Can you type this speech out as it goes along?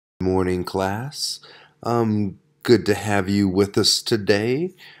Morning, class. Good to have you with us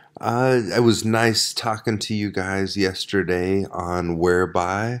today. It was nice talking to you guys yesterday on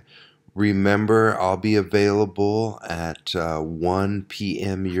Whereby. Remember, I'll be available at 1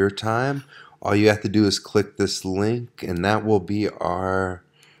 p.m. your time. All you have to do is click this link, and that will be our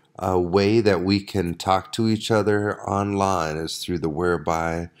way that we can talk to each other online is through the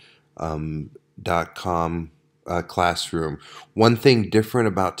whereby.com classroom. One thing different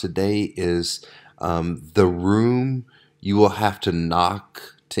about today is the room, you will have to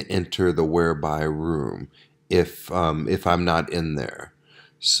knock to enter the whereby room if I'm not in there.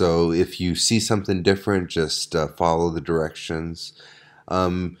 So if you see something different, just follow the directions.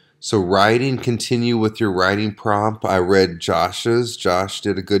 So writing, continue with your writing prompt. I read Josh's. Josh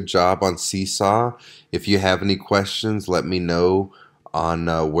did a good job on Seesaw. If you have any questions, let me know on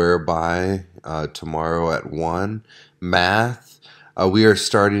Whereby tomorrow at 1. Math, we are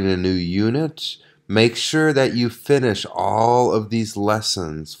starting a new unit. Make sure that you finish all of these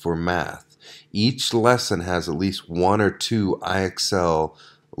lessons for math. Each lesson has at least 1 or 2 IXL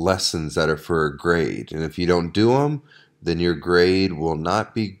lessons that are for a grade. And if you don't do them, then your grade will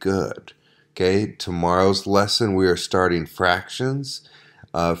not be good. Okay, tomorrow's lesson we are starting fractions.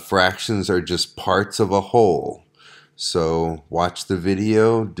 Fractions are just parts of a whole. So watch the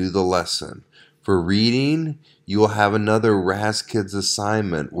video, do the lesson. For reading, you will have another Raz-Kids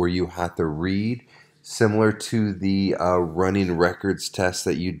assignment where you have to read, similar to the running records test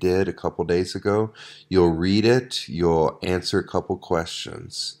that you did a couple days ago. You'll read it, you'll answer a couple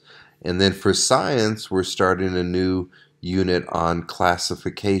questions. And then for science, we're starting a new unit on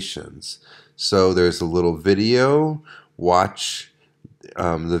classifications. So there's a little video. Watch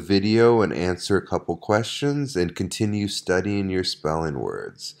the video and answer a couple questions and continue studying your spelling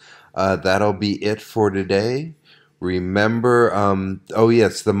words. That'll be it for today. Remember, oh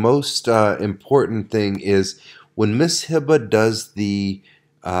yes, the most important thing is when Miss Hiba does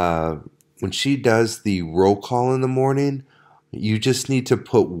when she does the roll call in the morning, you just need to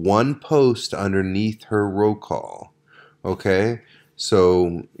put one post underneath her roll call. Okay?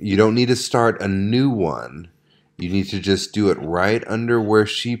 So you don't need to start a new one. You need to just do it right under where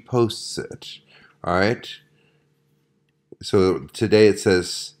she posts it. All right? So today it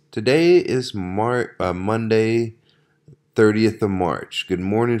says, today is Monday, 30th of March. Good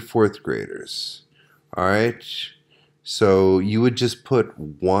morning, 4th graders. All right? So you would just put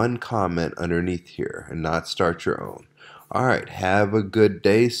one comment underneath here and not start your own. All right, have a good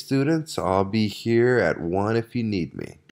day, students. I'll be here at 1 if you need me.